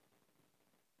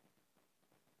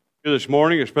This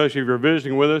morning, especially if you're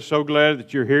visiting with us. So glad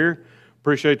that you're here.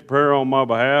 Appreciate the prayer on my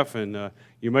behalf, and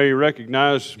you may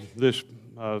recognize this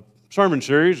sermon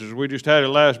series as we just had it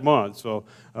last month. So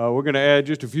we're going to add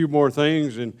just a few more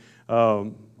things and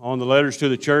on the letters to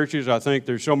the churches. I think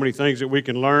there's so many things that we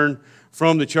can learn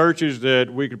from the churches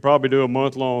that we could probably do a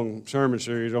month-long sermon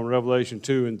series on Revelation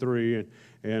 2 and 3.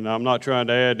 And I'm not trying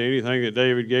to add to anything that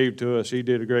David gave to us. He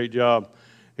did a great job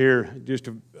here just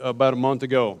about a month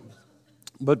ago.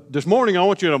 But this morning, I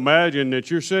want you to imagine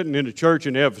that you're sitting in a church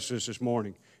in Ephesus this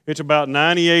morning. It's about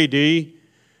 90 A.D.,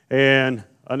 and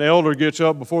an elder gets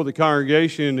up before the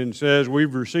congregation and says,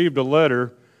 "We've received a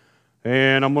letter,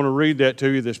 and I'm going to read that to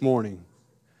you this morning."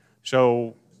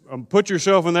 So put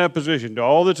yourself in that position. To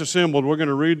all that's assembled, we're going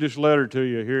to read this letter to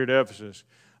you here at Ephesus.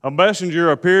 A messenger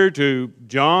appeared to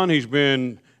John. He's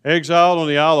been exiled on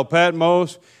the Isle of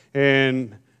Patmos,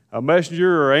 and a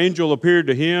messenger or angel appeared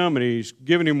to him, and he's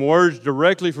given him words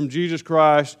directly from Jesus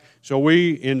Christ. So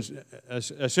we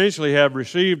essentially have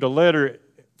received a letter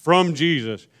from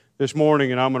Jesus this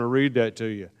morning, and I'm going to read that to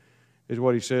you, is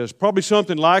what he says. Probably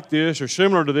something like this or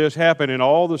similar to this happened in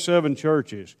all the 7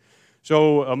 churches.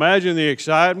 So imagine the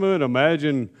excitement,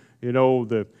 imagine,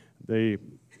 the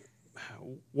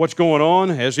what's going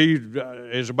on as he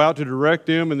is about to direct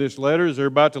them in this letter, as they're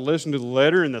about to listen to the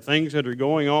letter and the things that are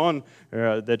going on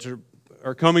that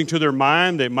are coming to their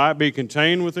mind that might be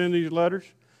contained within these letters.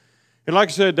 And like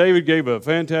I said, David gave a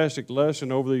fantastic lesson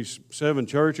over these 7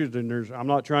 churches, and I'm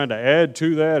not trying to add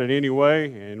to that in any way,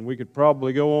 and we could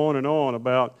probably go on and on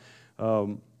about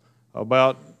the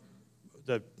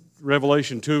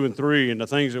Revelation 2 and 3 and the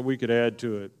things that we could add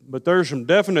to it. But there's some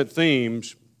definite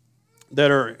themes that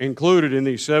are included in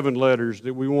these 7 letters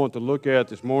that we want to look at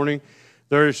this morning.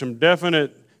 There are some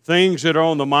definite things that are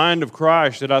on the mind of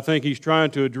Christ that I think he's trying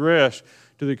to address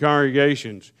to the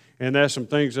congregations, and that's some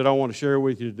things that I want to share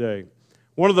with you today.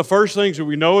 One of the first things that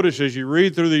we notice as you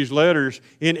read through these letters,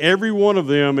 in every one of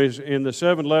them is in the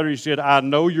 7 letters, he said, "I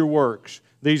know your works."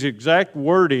 These exact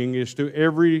wording is to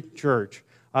every church.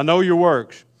 I know your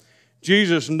works.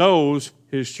 Jesus knows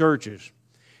his churches.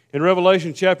 In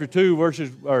Revelation chapter 2,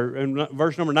 in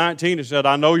verse number 19, it said,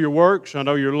 "I know your works, I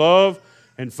know your love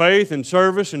and faith and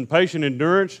service and patient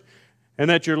endurance, and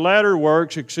that your latter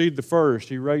works exceed the first."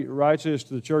 He writes this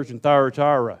to the church in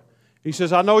Thyatira. He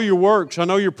says, "I know your works, I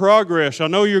know your progress, I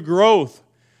know your growth,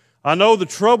 I know the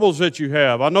troubles that you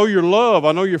have, I know your love,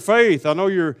 I know your faith, I know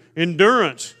your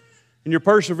endurance and your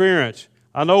perseverance.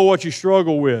 I know what you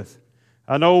struggle with.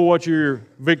 I know what you're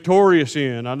victorious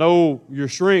in. I know your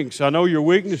strengths. I know your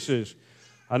weaknesses.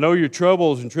 I know your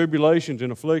troubles and tribulations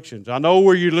and afflictions. I know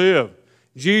where you live."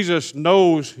 Jesus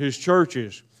knows his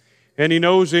churches, and he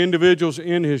knows the individuals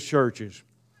in his churches.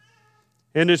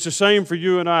 And it's the same for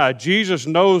you and I. Jesus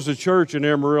knows the church in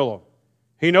Amarillo.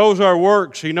 He knows our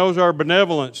works. He knows our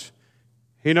benevolence.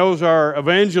 He knows our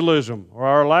evangelism or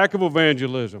our lack of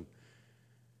evangelism.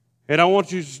 And I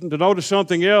want you to notice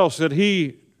something else, that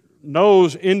he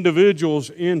knows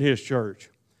individuals in his church.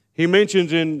 He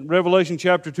mentions in Revelation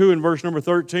chapter 2 and verse number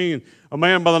 13 a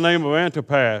man by the name of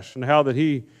Antipas, and how that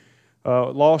he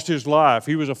lost his life.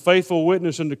 He was a faithful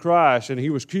witness unto Christ, and he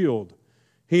was killed.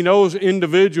 He knows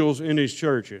individuals in his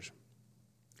churches.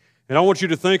 And I want you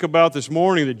to think about this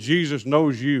morning that Jesus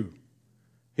knows you.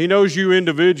 He knows you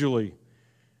individually.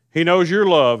 He knows your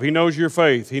love. He knows your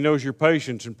faith. He knows your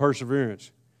patience and perseverance.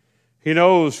 He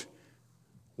knows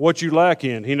what you lack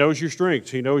in. He knows your strengths.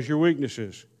 He knows your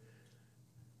weaknesses.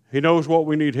 He knows what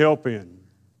we need help in.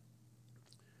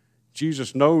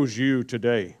 Jesus knows you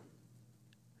today.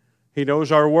 He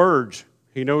knows our words.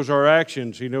 He knows our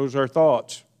actions. He knows our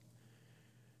thoughts.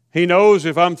 He knows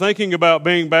if I'm thinking about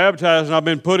being baptized and I've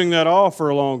been putting that off for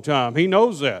a long time. He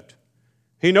knows that.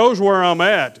 He knows where I'm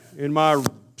at in my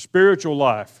spiritual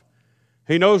life.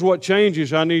 He knows what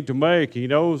changes I need to make. He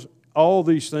knows all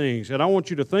these things. And I want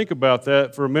you to think about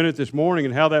that for a minute this morning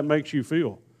and how that makes you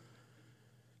feel.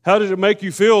 How does it make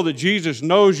you feel that Jesus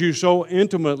knows you so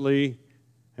intimately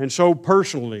and so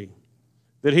personally,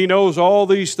 that he knows all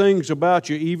these things about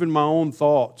you, even my own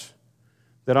thoughts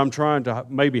that I'm trying to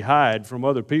maybe hide from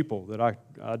other people, that I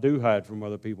do hide from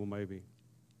other people maybe?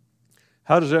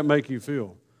 How does that make you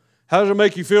feel? How does it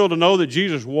make you feel to know that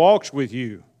Jesus walks with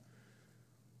you?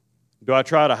 Do I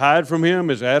try to hide from him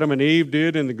as Adam and Eve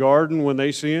did in the garden when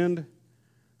they sinned,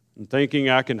 and thinking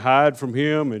I can hide from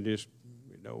him and just,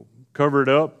 cover it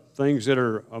up, things that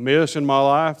are amiss in my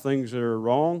life, things that are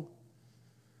wrong?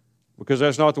 Because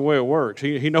that's not the way it works.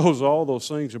 He knows all those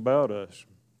things about us.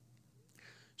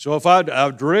 So if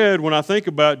I dread when I think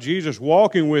about Jesus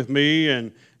walking with me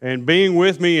and being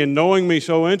with me and knowing me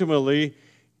so intimately,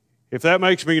 If that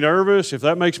makes me nervous, if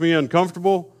that makes me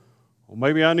uncomfortable, well,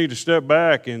 maybe I need to step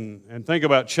back and think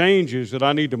about changes that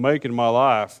I need to make in my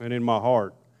life and in my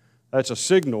heart. That's a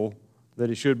signal that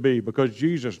it should be, because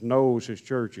Jesus knows His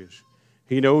churches.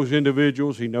 He knows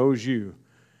individuals. He knows you.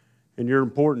 And you're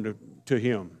important to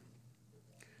Him.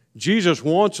 Jesus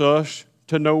wants us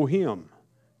to know Him.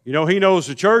 You know, He knows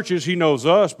the churches, He knows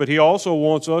us, but He also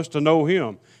wants us to know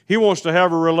Him. He wants to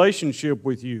have a relationship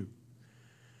with you.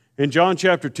 In John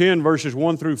chapter 10, verses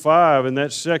 1 through 5, in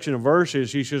that section of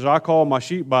verses, He says, I call my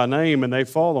sheep by name, and they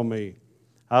follow me.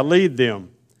 I lead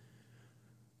them,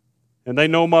 and they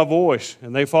know my voice,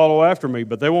 and they follow after me.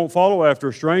 But they won't follow after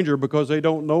a stranger because they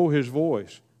don't know His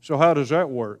voice. So how does that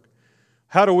work?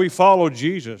 How do we follow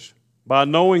Jesus? By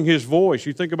knowing His voice.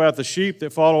 You think about the sheep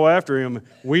that follow after Him.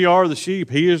 We are the sheep.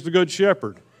 He is the good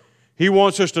shepherd. He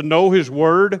wants us to know His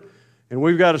word, and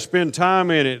we've got to spend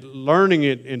time in it, learning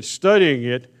it and studying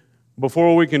it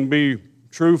before we can be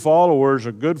true followers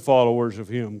or good followers of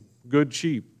Him, good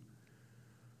sheep,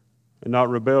 and not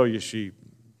rebellious sheep.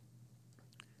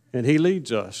 And He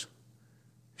leads us.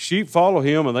 Sheep follow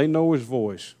Him, and they know His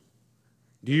voice.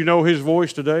 Do you know His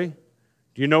voice today?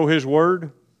 Do you know His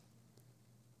word?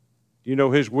 Do you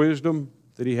know His wisdom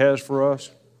that He has for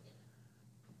us?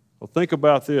 Well, think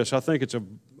about this. I think it's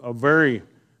a very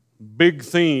big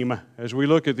theme as we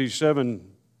look at these 7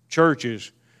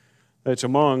 churches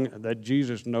that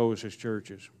Jesus knows His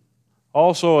churches.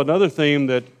 Also, another theme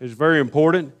that is very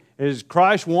important is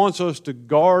Christ wants us to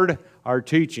guard our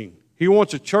teaching. He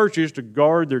wants the churches to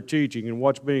guard their teaching and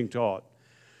what's being taught.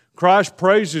 Christ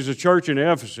praises the church in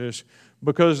Ephesus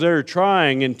because they're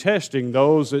trying and testing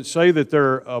those that say that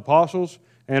they're apostles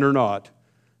and are not.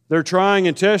 They're trying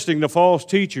and testing the false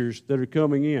teachers that are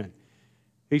coming in.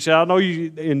 He said, I know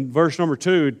you, in verse number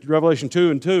 2, Revelation 2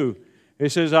 and 2,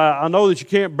 it says, I know that you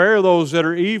can't bear those that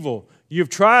are evil. You've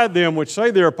tried them which say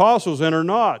they're apostles and are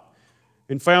not,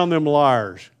 and found them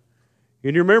liars.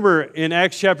 And you remember in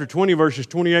Acts chapter 20, verses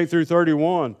 28 through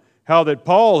 31, how that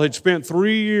Paul had spent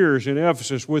 3 years in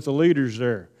Ephesus with the leaders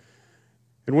there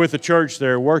and with the church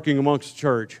there, working amongst the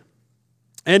church.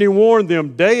 And he warned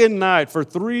them day and night for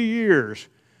 3 years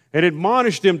and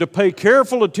admonished them to pay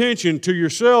careful attention to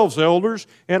yourselves, elders,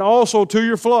 and also to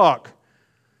your flock.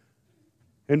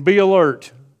 And be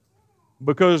alert,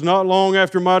 because not long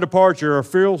after my departure, our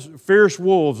fierce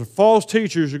wolves, false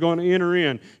teachers are going to enter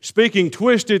in, speaking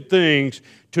twisted things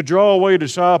to draw away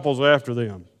disciples after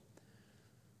them.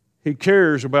 He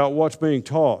cares about what's being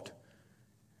taught,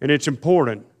 and it's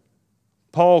important.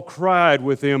 Paul cried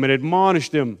with them and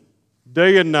admonished them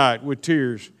day and night with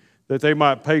tears that they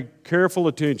might pay careful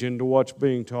attention to what's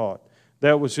being taught.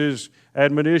 That was his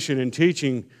admonition and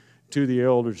teaching to the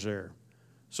elders there.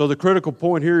 So the critical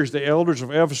point here is the elders of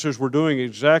Ephesus were doing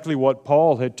exactly what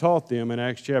Paul had taught them in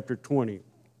Acts chapter 20. It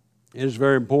is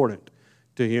very important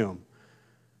to him.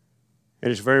 And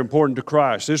it's very important to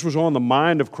Christ. This was on the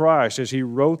mind of Christ as he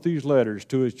wrote these letters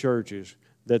to his churches,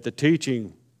 that the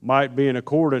teaching might be in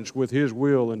accordance with his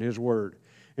will and his word.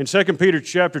 In 2 Peter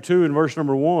chapter 2 and verse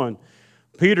number 1,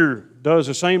 Peter does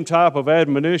the same type of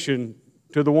admonition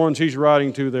to the ones he's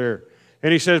writing to there.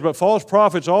 And he says, but false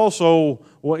prophets also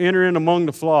will enter in among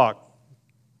the flock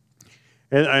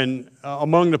and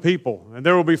among the people. And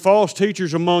there will be false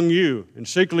teachers among you, and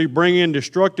secretly bring in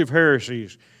destructive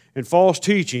heresies and false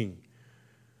teaching,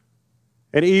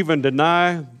 and even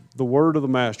deny the word of the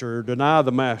master, or deny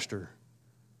the master.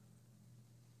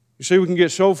 You see, we can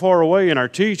get so far away in our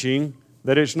teaching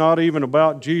that it's not even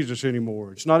about Jesus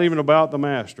anymore. It's not even about the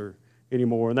master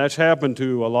anymore. And that's happened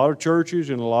to a lot of churches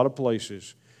and a lot of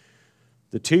places.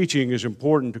 The teaching is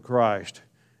important to Christ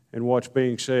and what's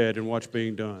being said and what's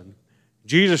being done.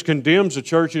 Jesus condemns the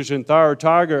churches in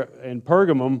Thyatira and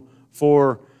Pergamum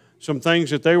for some things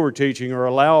that they were teaching or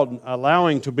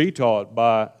allowing to be taught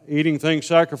by eating things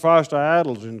sacrificed to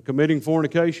idols and committing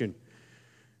fornication.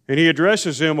 And he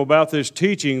addresses them about this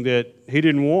teaching that he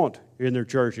didn't want in their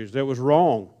churches, that was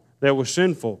wrong, that was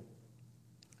sinful,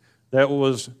 that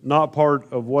was not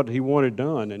part of what he wanted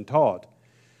done and taught.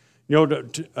 You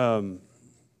know,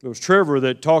 it was Trevor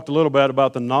that talked a little bit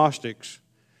about the Gnostics.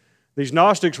 These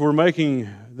Gnostics were making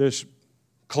this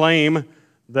claim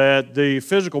that the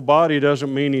physical body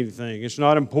doesn't mean anything. It's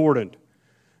not important.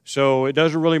 So it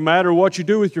doesn't really matter what you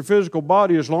do with your physical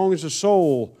body as long as the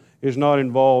soul is not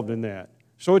involved in that.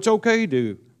 So it's okay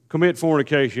to commit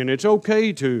fornication. It's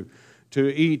okay to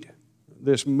eat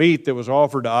this meat that was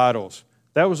offered to idols.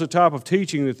 That was the type of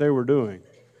teaching that they were doing.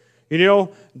 You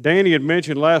know, Danny had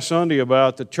mentioned last Sunday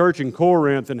about the church in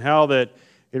Corinth and how that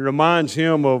it reminds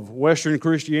him of Western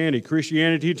Christianity,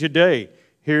 Christianity today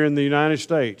here in the United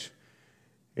States.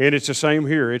 And it's the same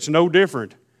here. It's no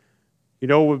different. You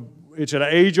know, it's an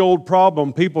age-old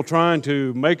problem, people trying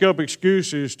to make up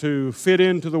excuses to fit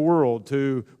into the world,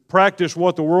 to practice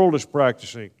what the world is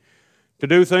practicing, to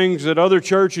do things that other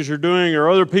churches are doing or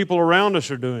other people around us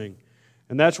are doing.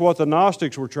 And that's what the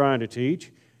Gnostics were trying to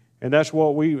teach, and that's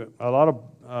what a lot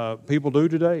of people do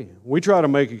today. We try to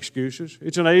make excuses.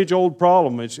 It's an age-old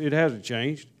problem. It hasn't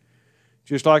changed.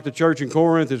 Just like the church in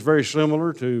Corinth is very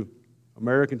similar to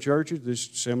American churches,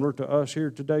 it's similar to us here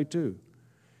today too.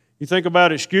 You think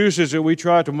about excuses that we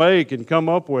try to make and come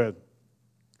up with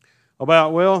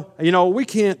about, well, you know, we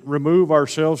can't remove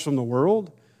ourselves from the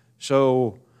world,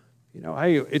 so, you know,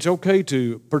 hey, it's okay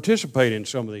to participate in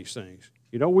some of these things.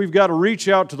 You know, we've got to reach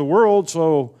out to the world,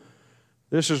 so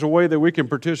this is a way that we can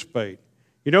participate.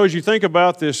 You know, as you think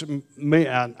about this,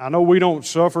 I know we don't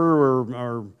suffer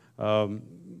or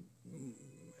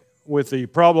with the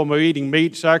problem of eating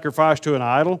meat sacrificed to an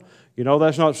idol. You know,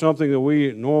 that's not something that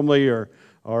we normally are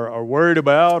worried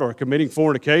about, or committing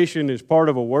fornication as part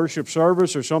of a worship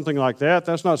service or something like that.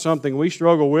 That's not something we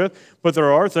struggle with, but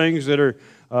there are things that are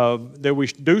that we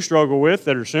do struggle with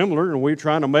that are similar, and we're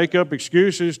trying to make up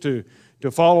excuses to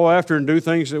follow after and do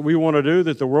things that we want to do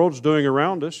that the world's doing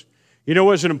around us. You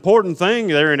know, it's an important thing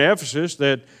there in Ephesus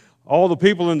that all the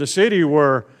people in the city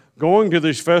were going to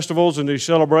these festivals and these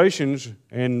celebrations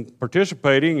and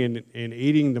participating in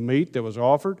eating the meat that was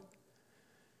offered.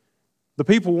 The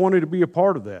people wanted to be a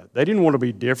part of that. They didn't want to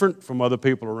be different from other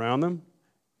people around them,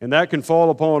 and that can fall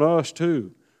upon us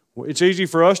too. It's easy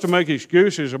for us to make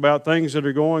excuses about things that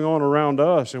are going on around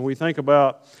us, and we think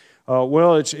about,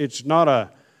 well, it's not a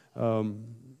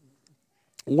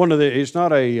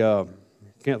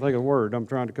can't think of the word I'm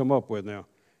trying to come up with now.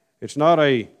 It's not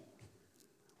a,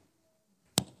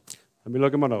 let me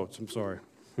look at my notes, I'm sorry.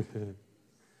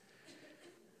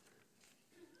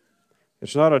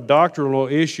 It's not a doctrinal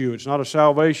issue. It's not a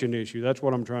salvation issue. That's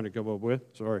what I'm trying to come up with.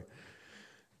 Sorry.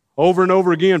 Over and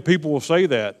over again, people will say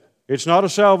that. It's not a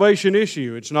salvation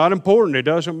issue. It's not important. It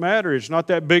doesn't matter. It's not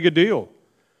that big a deal.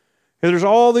 And there's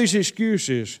all these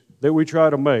excuses that we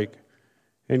try to make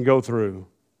and go through.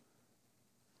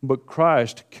 But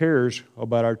Christ cares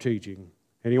about our teaching,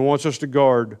 and He wants us to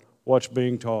guard what's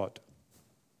being taught.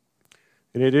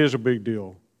 And it is a big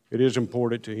deal. It is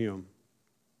important to Him.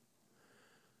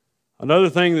 Another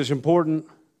thing that's important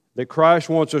that Christ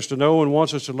wants us to know and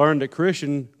wants us to learn, that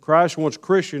Christ wants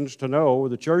Christians to know, or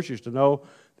the churches to know,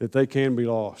 that they can be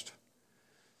lost.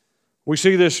 We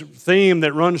see this theme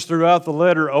that runs throughout the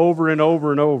letter over and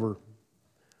over and over.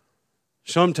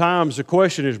 Sometimes the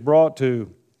question is brought to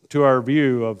our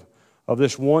view of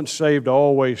this once saved,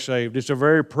 always saved. It's a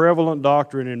very prevalent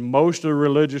doctrine in most of the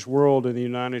religious world in the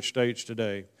United States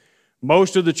today.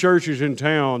 Most of the churches in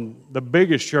town, the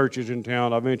biggest churches in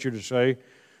town, I venture to say,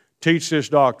 teach this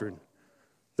doctrine,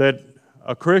 that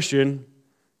a Christian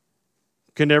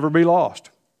can never be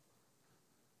lost.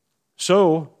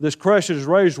 So, this question is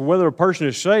raised, whether a person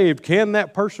is saved, can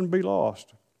that person be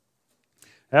lost?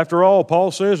 After all,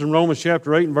 Paul says in Romans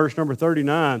chapter 8 and verse number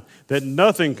 39 that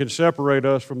nothing can separate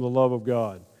us from the love of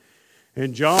God.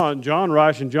 And John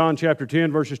writes in John chapter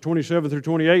 10 verses 27 through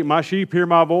 28, "My sheep hear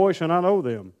my voice and I know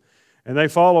them, and they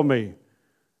follow me.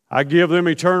 I give them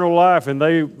eternal life, and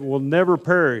they will never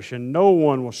perish, and no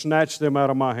one will snatch them out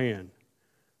of my hand."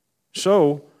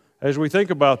 So, as we think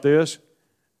about this,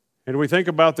 and we think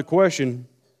about the question,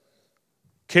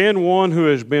 can one who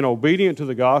has been obedient to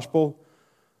the gospel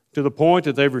to the point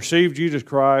that they've received Jesus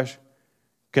Christ,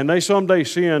 can they someday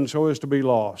sin so as to be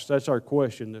lost? That's our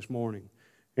question this morning.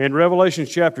 And Revelation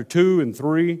chapter 2 and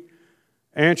 3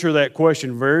 answer that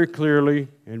question very clearly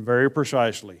and very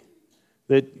precisely,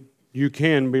 that you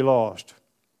can be lost.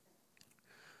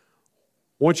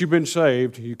 Once you've been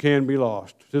saved, you can be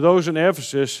lost. To those in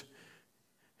Ephesus,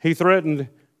 he threatened,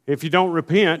 if you don't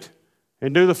repent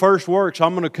and do the first works,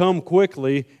 I'm going to come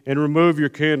quickly and remove your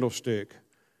candlestick.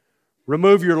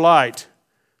 Remove your light.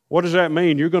 What does that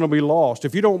mean? You're going to be lost.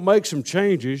 If you don't make some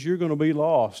changes, you're going to be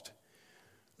lost.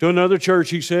 To another church,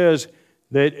 he says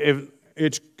that if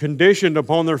it's conditioned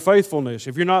upon their faithfulness.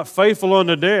 If you're not faithful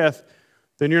unto death,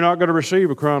 then you're not going to receive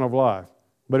a crown of life.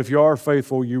 But if you are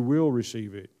faithful, you will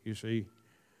receive it, you see.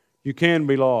 You can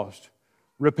be lost.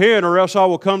 Repent, or else I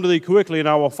will come to thee quickly, and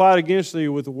I will fight against thee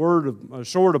with a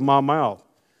sword of my mouth.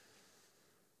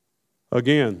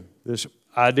 Again, this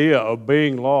idea of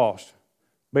being lost.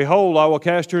 Behold, I will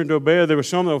cast her into a bed. There was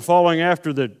some that were following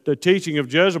after the teaching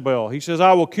of Jezebel. He says,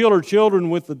 I will kill her children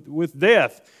with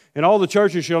death, and all the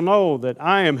churches shall know that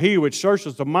I am he which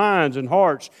searcheth the minds and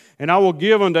hearts, and I will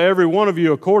give unto every one of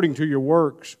you according to your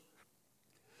works.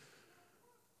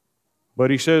 But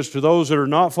he says to those that are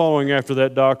not following after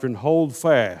that doctrine, hold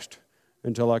fast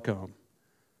until I come.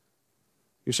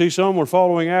 You see, some were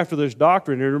following after this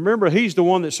doctrine. And remember, he's the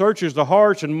one that searches the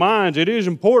hearts and minds. It is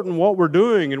important what we're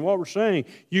doing and what we're saying.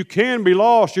 You can be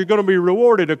lost. You're going to be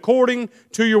rewarded according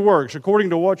to your works, according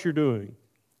to what you're doing.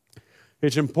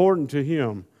 It's important to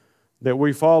him that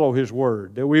we follow his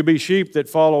word, that we be sheep that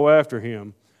follow after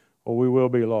him, or we will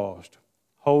be lost.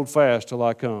 Hold fast till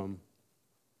I come.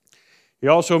 He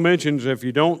also mentions if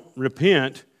you don't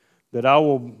repent, that I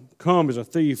will come as a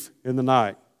thief in the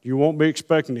night. You won't be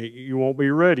expecting it. You won't be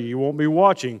ready. You won't be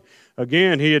watching.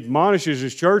 Again, he admonishes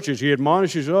his churches. He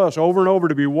admonishes us over and over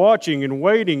to be watching and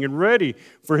waiting and ready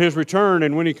for his return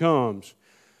and when he comes.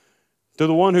 To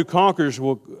the one who conquers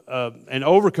and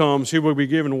overcomes, he will be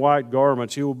given white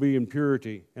garments. He will be in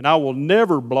purity. And I will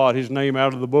never blot his name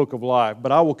out of the book of life,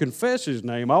 but I will confess his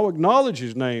name. I will acknowledge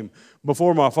his name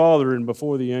before my Father and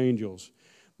before the angels.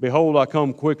 Behold, I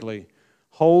come quickly.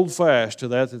 Hold fast to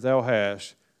that thou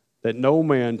hast, that no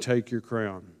man take your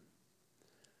crown.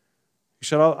 He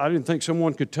said, I didn't think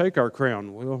someone could take our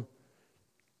crown. Well,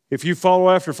 if you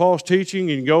follow after false teaching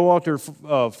and go after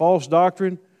false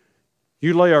doctrine,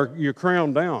 you lay your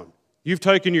crown down. You've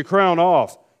taken your crown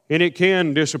off, and it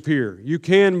can disappear. You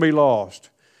can be lost.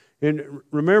 And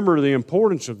remember the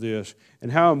importance of this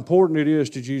and how important it is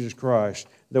to Jesus Christ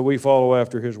that we follow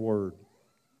after his word.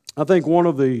 I think one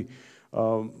of the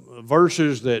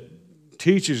verses that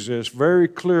teaches this very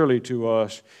clearly to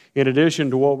us, in addition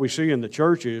to what we see in the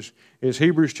churches, is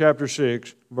Hebrews chapter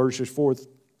 6, verses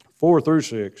 4 through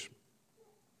 6.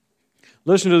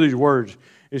 Listen to these words.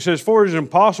 It says, for it is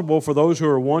impossible for those who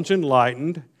are once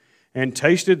enlightened and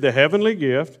tasted the heavenly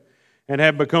gift and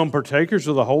have become partakers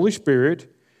of the Holy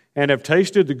Spirit and have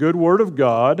tasted the good word of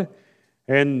God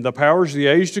and the powers of the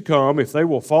age to come, if they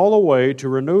will fall away, to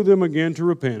renew them again to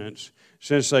repentance,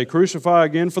 since they crucify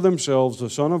again for themselves the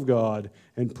Son of God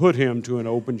and put him to an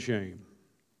open shame.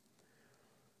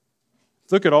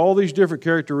 Look at all these different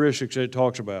characteristics that it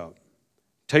talks about.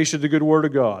 Tasted the good word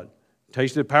of God,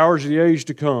 tasted the powers of the age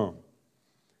to come,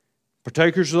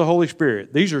 partakers of the Holy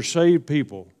Spirit. These are saved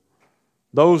people.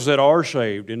 Those that are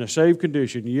saved in a saved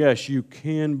condition, yes, you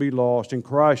can be lost, and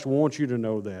Christ wants you to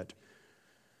know that.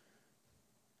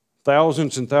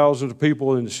 Thousands and thousands of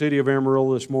people in the city of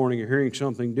Amarillo this morning are hearing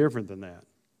something different than that.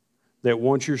 That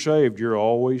once you're saved, you're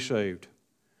always saved.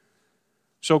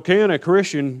 So can a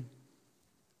Christian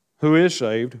who is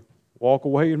saved walk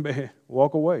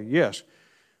away? Yes.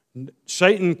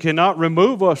 Satan cannot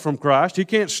remove us from Christ. He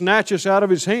can't snatch us out of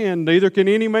his hand, neither can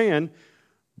any man,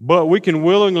 but we can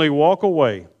willingly walk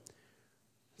away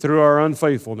through our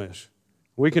unfaithfulness.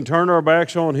 We can turn our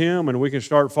backs on him and we can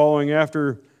start following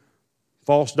after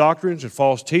false doctrines and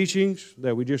false teachings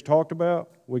that we just talked about.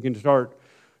 We can start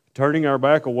turning our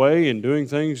back away and doing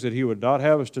things that he would not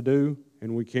have us to do,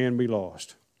 and we can be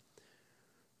lost.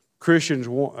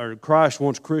 Christ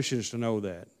wants Christians to know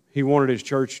that. He wanted his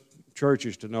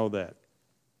churches to know that.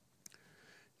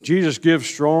 Jesus gives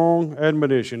strong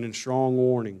admonition and strong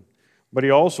warning, but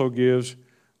he also gives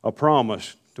a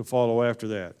promise to follow after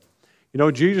that. You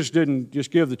know, Jesus didn't just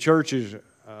give the churches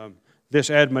this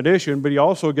admonition, but he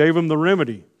also gave them the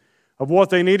remedy of what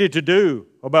they needed to do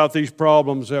about these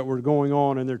problems that were going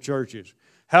on in their churches.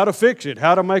 How to fix it,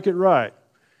 how to make it right.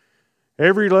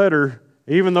 Every letter,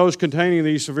 even those containing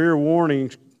these severe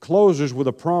warnings, closes with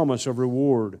a promise of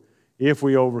reward if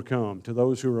we overcome, to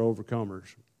those who are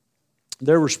overcomers.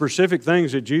 There were specific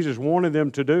things that Jesus wanted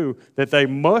them to do that they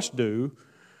must do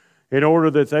in order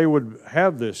that they would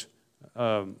have this,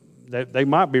 that they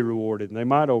might be rewarded and they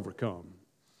might overcome.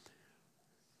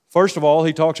 First of all,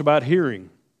 he talks about hearing.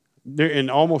 In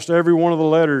almost every one of the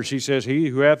letters, he says, he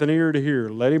who hath an ear to hear,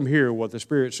 let him hear what the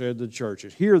Spirit said to the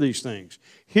churches. Hear these things.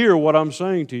 Hear what I'm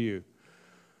saying to you.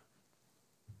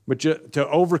 But to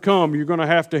overcome, you're going to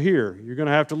have to hear. You're going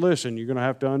to have to listen. You're going to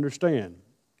have to understand.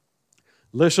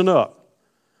 Listen up.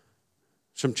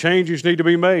 Some changes need to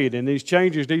be made, and these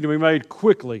changes need to be made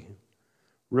quickly.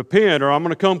 Repent, or I'm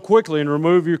going to come quickly and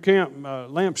remove your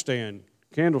lampstand,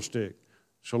 candlestick.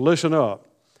 So listen up.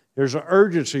 There's an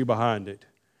urgency behind it.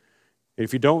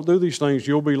 If you don't do these things,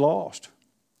 you'll be lost.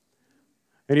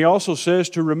 And he also says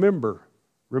to remember.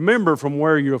 Remember from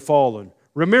where you have fallen.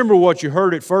 Remember what you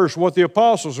heard at first, what the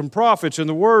apostles and prophets and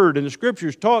the Word and the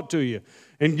Scriptures taught to you,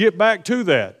 and get back to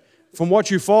that from what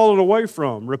you've fallen away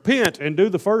from. Repent and do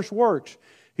the first works.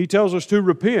 He tells us to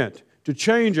repent, to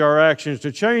change our actions,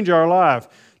 to change our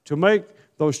life, to make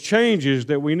those changes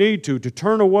that we need to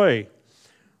turn away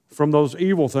from those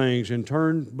evil things and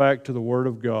turn back to the Word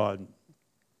of God.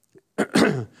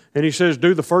 And he says,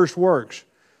 do the first works.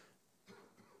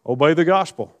 Obey the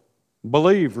gospel.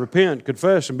 Believe, repent,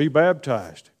 confess, and be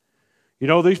baptized. You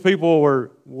know, these people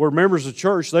were members of the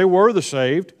church. They were the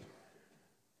saved,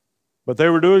 but they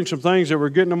were doing some things that were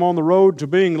getting them on the road to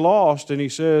being lost. And he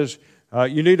says,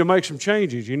 you need to make some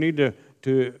changes. You need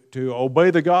to obey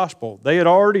the gospel. They had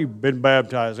already been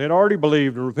baptized. They had already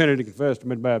believed and repented and confessed and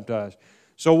been baptized.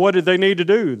 So what did they need to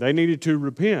do? They needed to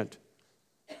repent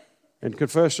and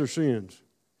confess their sins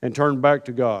and turn back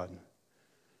to God.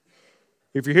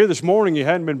 If you're here this morning, you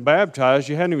hadn't been baptized,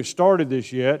 you hadn't even started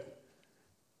this yet,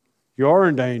 you are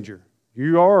in danger.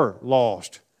 You are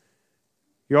lost.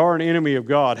 You are an enemy of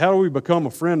God. How do we become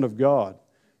a friend of God?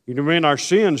 You know, when our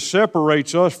sin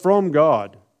separates us from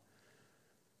God.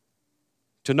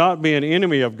 To not be an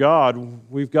enemy of God,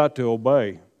 we've got to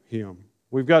obey Him.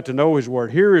 We've got to know His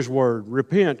Word, hear His Word,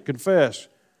 repent, confess,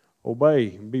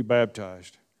 obey, and be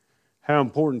baptized. How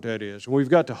important that is. And we've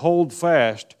got to hold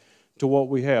fast to what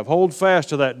we have. Hold fast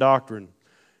to that doctrine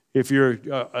if you're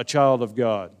a child of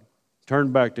God.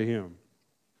 Turn back to Him.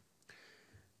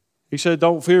 He said,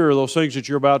 don't fear those things that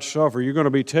you're about to suffer. You're going to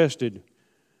be tested,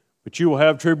 but you will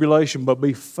have tribulation, but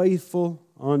be faithful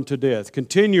unto death.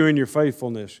 Continue in your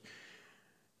faithfulness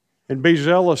and be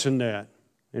zealous in that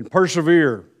and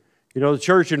persevere. You know, the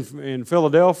church in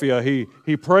Philadelphia,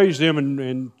 he praised them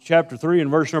in chapter 3 and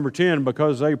verse number 10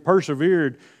 because they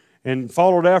persevered and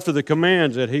followed after the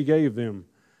commands that he gave them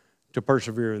to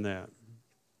persevere in that.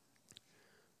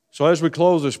 So as we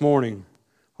close this morning,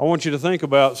 I want you to think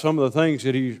about some of the things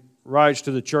that he writes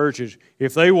to the churches.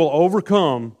 If they will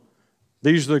overcome,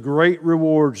 these are the great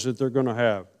rewards that they're going to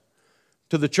have.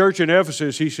 To the church in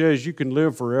Ephesus, he says, you can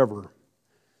live forever.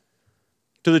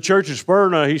 To the church of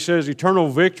Smyrna, he says, eternal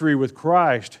victory with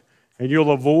Christ. And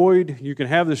you can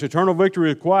have this eternal victory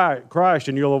with Christ,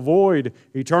 and you'll avoid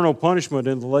eternal punishment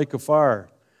in the lake of fire.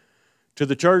 To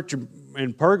the church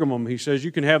in Pergamum, he says,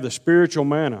 you can have the spiritual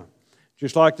manna.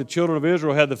 Just like the children of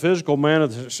Israel had the physical manna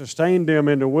that sustained them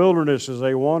in the wilderness as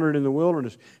they wandered in the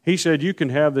wilderness. He said, you can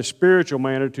have the spiritual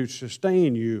manna to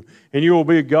sustain you, and you will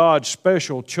be God's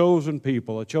special chosen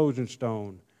people, a chosen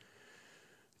stone.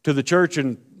 To the church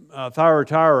in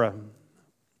Thyatira,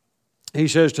 he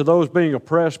says, to those being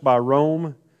oppressed by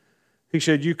Rome, he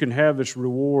said, you can have this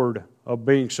reward of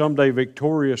being someday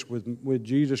victorious with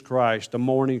Jesus Christ, the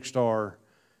morning star.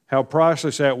 How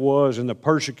priceless that was in the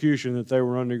persecution that they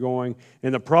were undergoing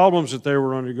and the problems that they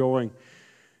were undergoing,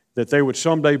 that they would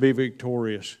someday be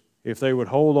victorious if they would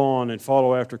hold on and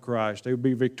follow after Christ. They would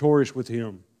be victorious with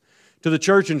Him. To the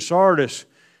church in Sardis,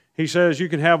 he says, you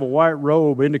can have a white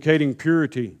robe indicating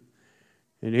purity.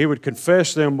 And he would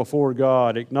confess them before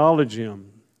God, acknowledge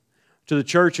Him. To the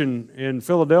church in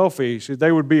Philadelphia, he said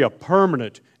they would be a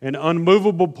permanent and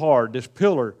unmovable part, this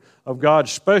pillar of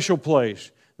God's special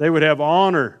place. They would have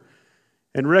honor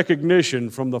and recognition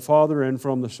from the Father and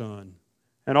from the Son.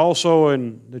 And also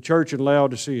in the church in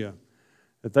Laodicea,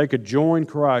 that they could join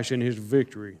Christ in His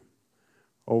victory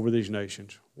over these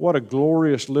nations. What a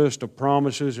glorious list of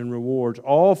promises and rewards,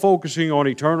 all focusing on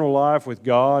eternal life with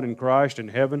God and Christ in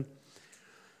heaven.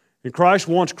 And Christ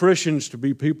wants Christians to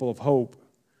be people of hope.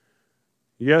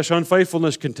 Yes,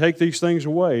 unfaithfulness can take these things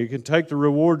away. It can take the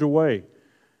rewards away.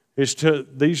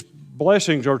 These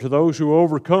blessings are to those who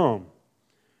overcome.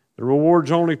 The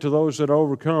reward's only to those that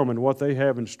overcome and what they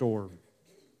have in store.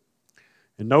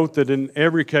 And note that in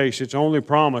every case, it's only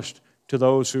promised to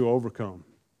those who overcome.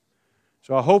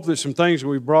 So I hope that some things that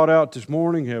we've brought out this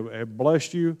morning have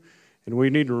blessed you. And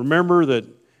we need to remember that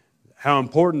how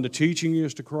important the teaching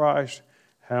is to Christ,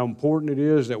 how important it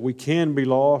is that we can be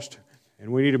lost,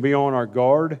 and we need to be on our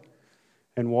guard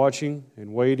and watching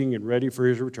and waiting and ready for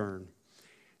His return.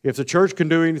 If the church can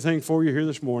do anything for you here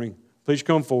this morning, please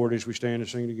come forward as we stand and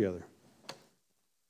sing together.